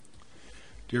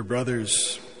Dear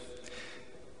brothers,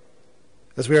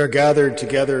 as we are gathered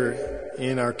together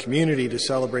in our community to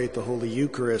celebrate the Holy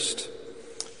Eucharist,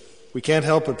 we can't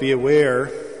help but be aware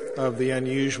of the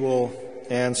unusual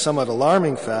and somewhat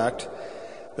alarming fact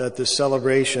that this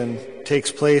celebration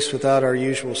takes place without our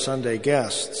usual Sunday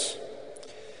guests.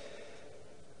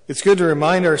 It's good to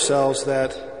remind ourselves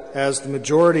that as the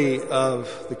majority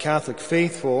of the Catholic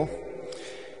faithful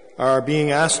are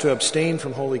being asked to abstain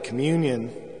from Holy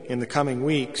Communion in the coming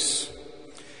weeks,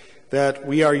 that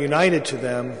we are united to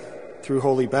them through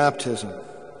holy baptism.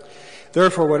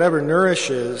 Therefore, whatever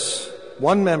nourishes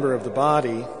one member of the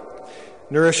body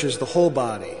nourishes the whole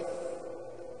body.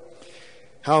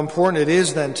 How important it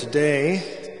is then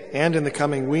today and in the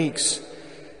coming weeks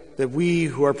that we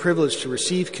who are privileged to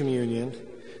receive communion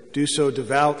do so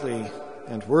devoutly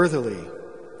and worthily,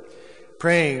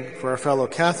 praying for our fellow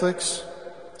Catholics,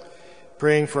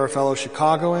 praying for our fellow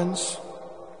Chicagoans,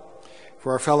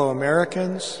 for our fellow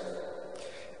Americans,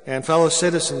 and fellow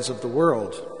citizens of the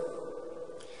world,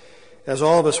 as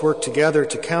all of us work together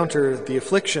to counter the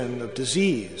affliction of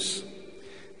disease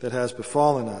that has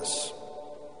befallen us.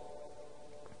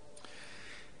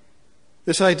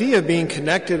 This idea of being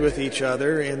connected with each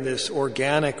other in this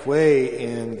organic way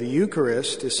in the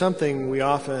Eucharist is something we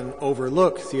often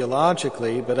overlook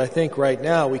theologically, but I think right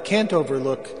now we can't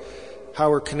overlook how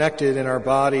we're connected in our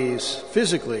bodies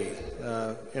physically.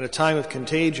 In a time of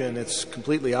contagion, it's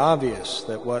completely obvious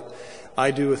that what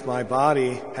I do with my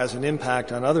body has an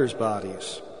impact on others'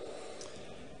 bodies.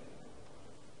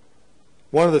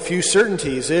 One of the few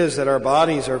certainties is that our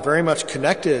bodies are very much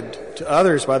connected to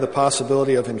others by the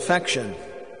possibility of infection.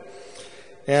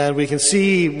 And we can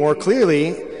see more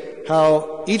clearly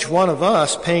how each one of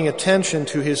us paying attention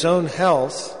to his own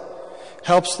health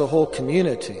helps the whole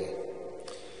community.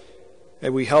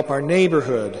 And we help our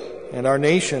neighborhood and our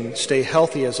nation stay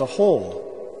healthy as a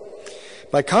whole.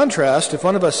 By contrast, if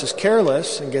one of us is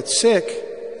careless and gets sick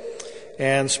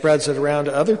and spreads it around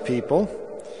to other people,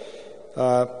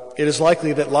 it is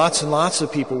likely that lots and lots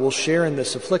of people will share in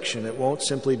this affliction. It won't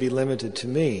simply be limited to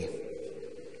me.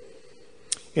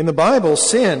 In the Bible,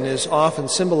 sin is often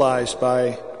symbolized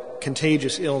by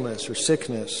contagious illness or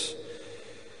sickness.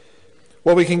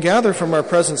 What we can gather from our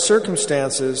present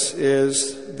circumstances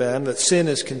is, then, that sin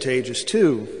is contagious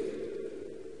too.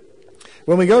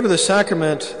 When we go to the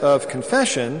sacrament of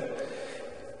confession,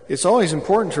 it's always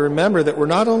important to remember that we're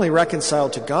not only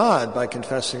reconciled to God by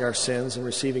confessing our sins and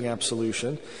receiving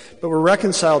absolution, but we're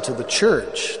reconciled to the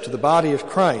church, to the body of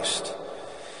Christ.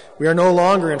 We are no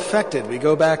longer infected. We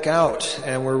go back out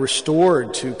and we're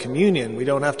restored to communion. We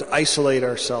don't have to isolate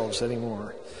ourselves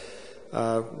anymore.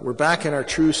 We're back in our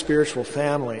true spiritual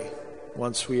family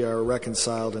once we are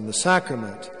reconciled in the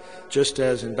sacrament. Just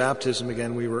as in baptism,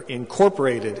 again, we were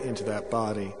incorporated into that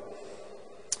body.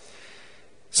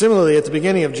 Similarly, at the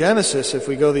beginning of Genesis, if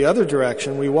we go the other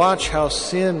direction, we watch how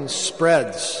sin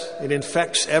spreads. It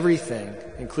infects everything,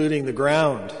 including the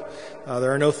ground.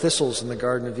 There are no thistles in the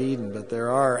Garden of Eden, but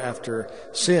there are after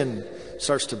sin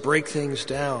starts to break things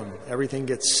down. Everything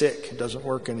gets sick. It doesn't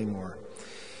work anymore.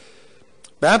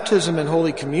 Baptism and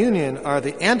Holy Communion are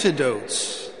the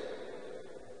antidotes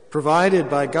provided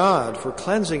by God for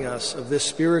cleansing us of this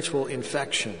spiritual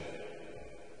infection.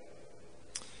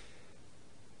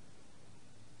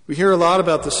 We hear a lot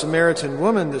about the Samaritan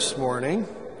woman this morning,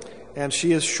 and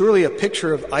she is surely a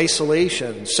picture of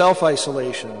isolation,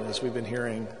 self-isolation, as we've been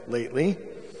hearing lately.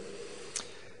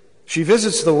 She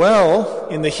visits the well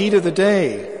in the heat of the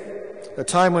day, a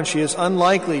time when she is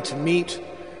unlikely to meet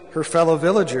her fellow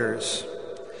villagers,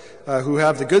 who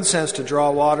have the good sense to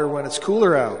draw water when it's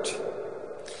cooler out.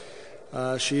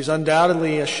 She's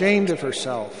undoubtedly ashamed of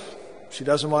herself. She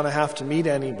doesn't want to have to meet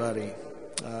anybody.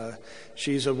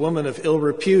 She's a woman of ill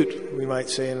repute, we might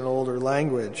say in an older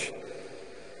language.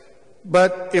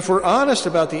 But if we're honest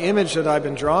about the image that I've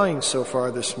been drawing so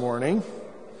far this morning,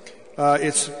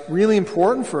 it's really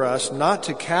important for us not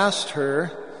to cast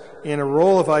her in a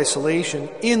role of isolation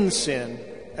in sin,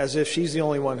 as if she's the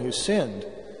only one who's sinned,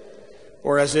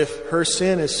 or as if her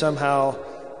sin is somehow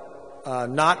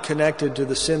not connected to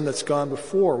the sin that's gone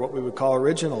before, what we would call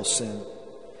original sin.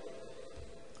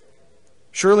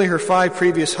 Surely her 5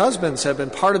 previous husbands have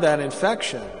been part of that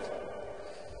infection.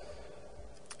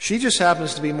 She just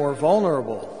happens to be more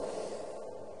vulnerable.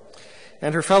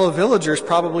 And her fellow villagers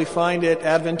probably find it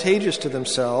advantageous to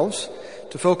themselves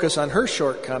to focus on her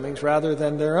shortcomings rather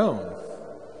than their own,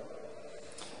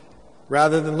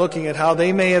 rather than looking at how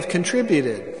they may have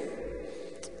contributed.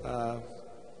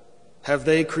 Have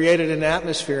they created an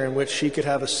atmosphere in which she could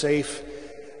have a safe,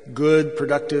 good,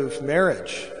 productive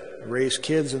marriage, raise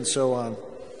kids and so on?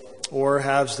 Or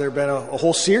has there been a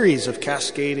whole series of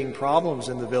cascading problems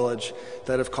in the village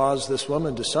that have caused this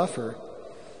woman to suffer?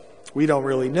 We don't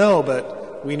really know,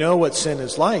 but we know what sin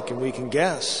is like, and we can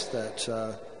guess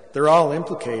that they're all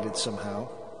implicated somehow.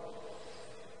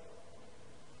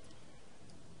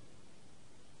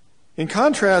 In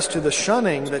contrast to the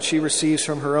shunning that she receives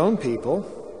from her own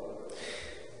people,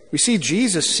 we see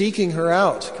Jesus seeking her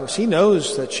out, because he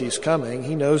knows that she's coming.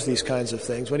 He knows these kinds of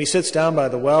things. When he sits down by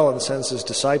the well and sends his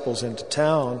disciples into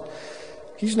town,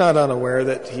 he's not unaware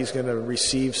that he's going to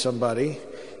receive somebody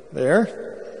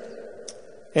there.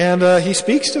 And he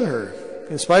speaks to her,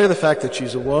 in spite of the fact that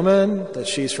she's a woman, that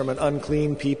she's from an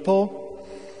unclean people.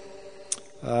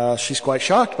 She's quite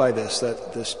shocked by this,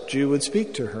 that this Jew would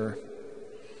speak to her.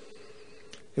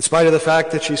 In spite of the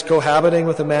fact that she's cohabiting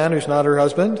with a man who's not her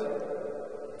husband,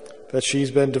 that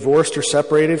she's been divorced or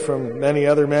separated from many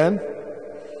other men.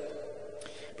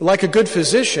 But like a good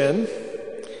physician,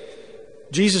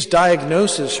 Jesus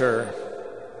diagnoses her,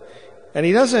 and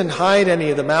he doesn't hide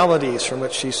any of the maladies from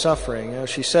which she's suffering.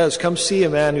 She says, "Come see a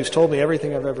man who's told me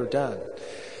everything I've ever done."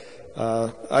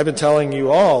 I've been telling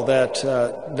you all that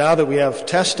now that we have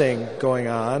testing going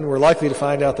on, we're likely to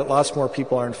find out that lots more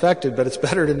people are infected, but it's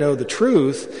better to know the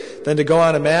truth than to go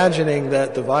on imagining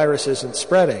that the virus isn't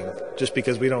spreading just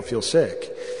because we don't feel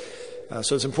sick.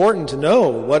 So it's important to know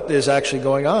what is actually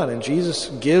going on, and Jesus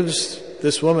gives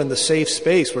this woman the safe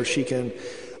space where she can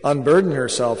unburden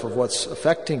herself of what's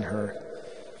affecting her.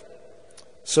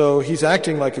 So he's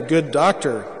acting like a good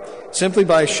doctor. Simply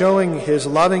by showing his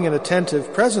loving and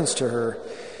attentive presence to her,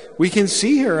 we can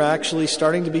see her actually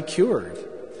starting to be cured.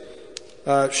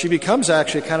 She becomes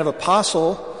actually a kind of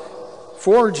apostle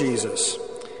for Jesus.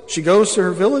 She goes to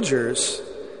her villagers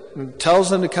and tells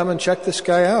them to come and check this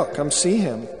guy out, come see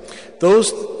him.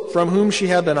 Those from whom she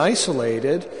had been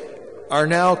isolated are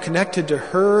now connected to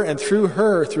her, and through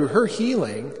her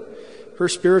healing, her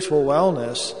spiritual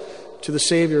wellness, to the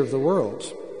Savior of the world.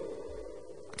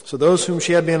 So those whom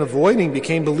she had been avoiding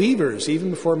became believers,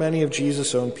 even before many of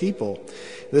Jesus' own people.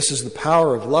 This is the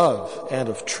power of love and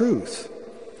of truth.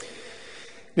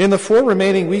 In the 4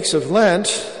 remaining weeks of Lent,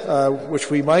 which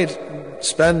we might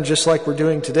spend just like we're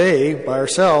doing today by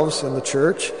ourselves in the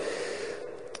church,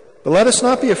 but let us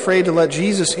not be afraid to let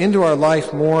Jesus into our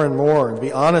life more and more, and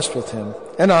be honest with him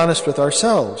and honest with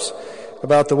ourselves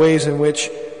about the ways in which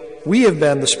we have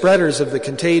been the spreaders of the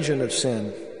contagion of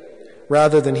sin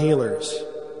rather than healers.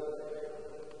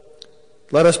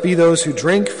 Let us be those who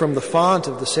drink from the font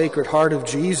of the Sacred Heart of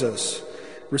Jesus,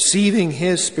 receiving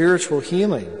his spiritual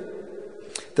healing,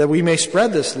 that we may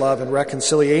spread this love and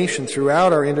reconciliation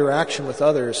throughout our interaction with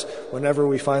others whenever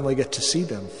we finally get to see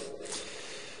them.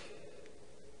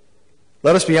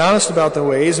 Let us be honest about the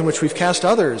ways in which we've cast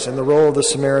others in the role of the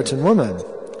Samaritan woman.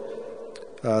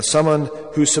 Someone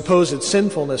whose supposed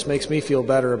sinfulness makes me feel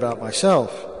better about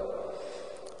myself.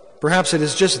 Perhaps it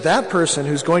is just that person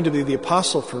who's going to be the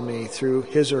apostle for me through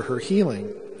his or her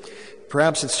healing.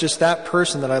 Perhaps it's just that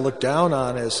person that I look down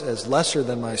on as lesser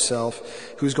than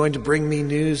myself who's going to bring me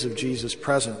news of Jesus'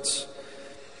 presence.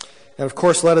 And of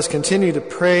course, let us continue to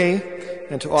pray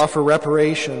and to offer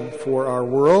reparation for our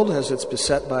world as it's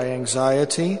beset by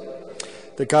anxiety,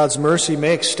 that God's mercy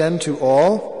may extend to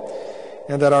all,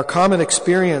 and that our common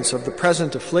experience of the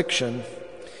present affliction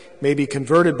may be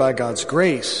converted by God's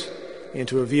grace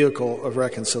into a vehicle of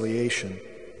reconciliation.